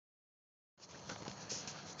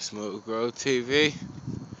Smuuvgruuv TV,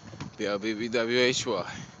 BLBBWHY.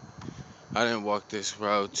 I didn't walk this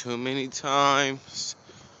road too many times.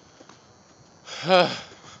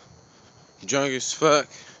 Drunk as fuck.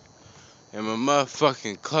 And my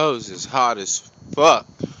motherfucking clothes is hot as fuck.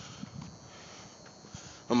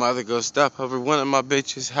 I'm about to go stop over one of my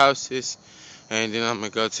bitches' houses. And then I'm gonna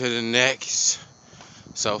go to the next.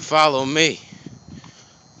 So follow me.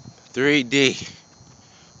 3D.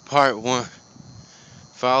 Part 1.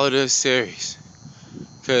 Follow this series.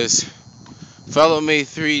 Cause follow me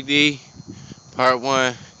 3D. Part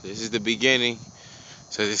 1. This is the beginning.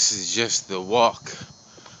 So this is just the walk.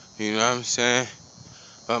 You know what I'm saying?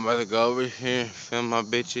 I'm about to go over here, film my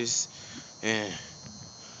bitches, and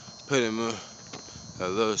put them in a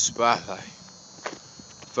little spotlight.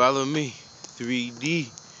 Follow me,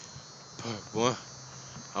 3D, part 1.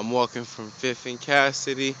 I'm walking from 5th and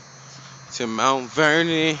Cassidy to Mount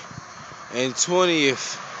Vernon and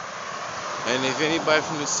 20th. And if anybody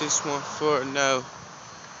from the 614 know,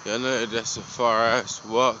 y'all know that that's a far ass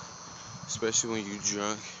walk, especially when you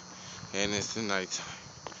drunk and it's the nighttime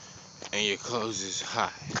and your clothes is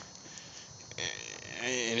hot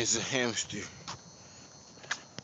and it's a hamster.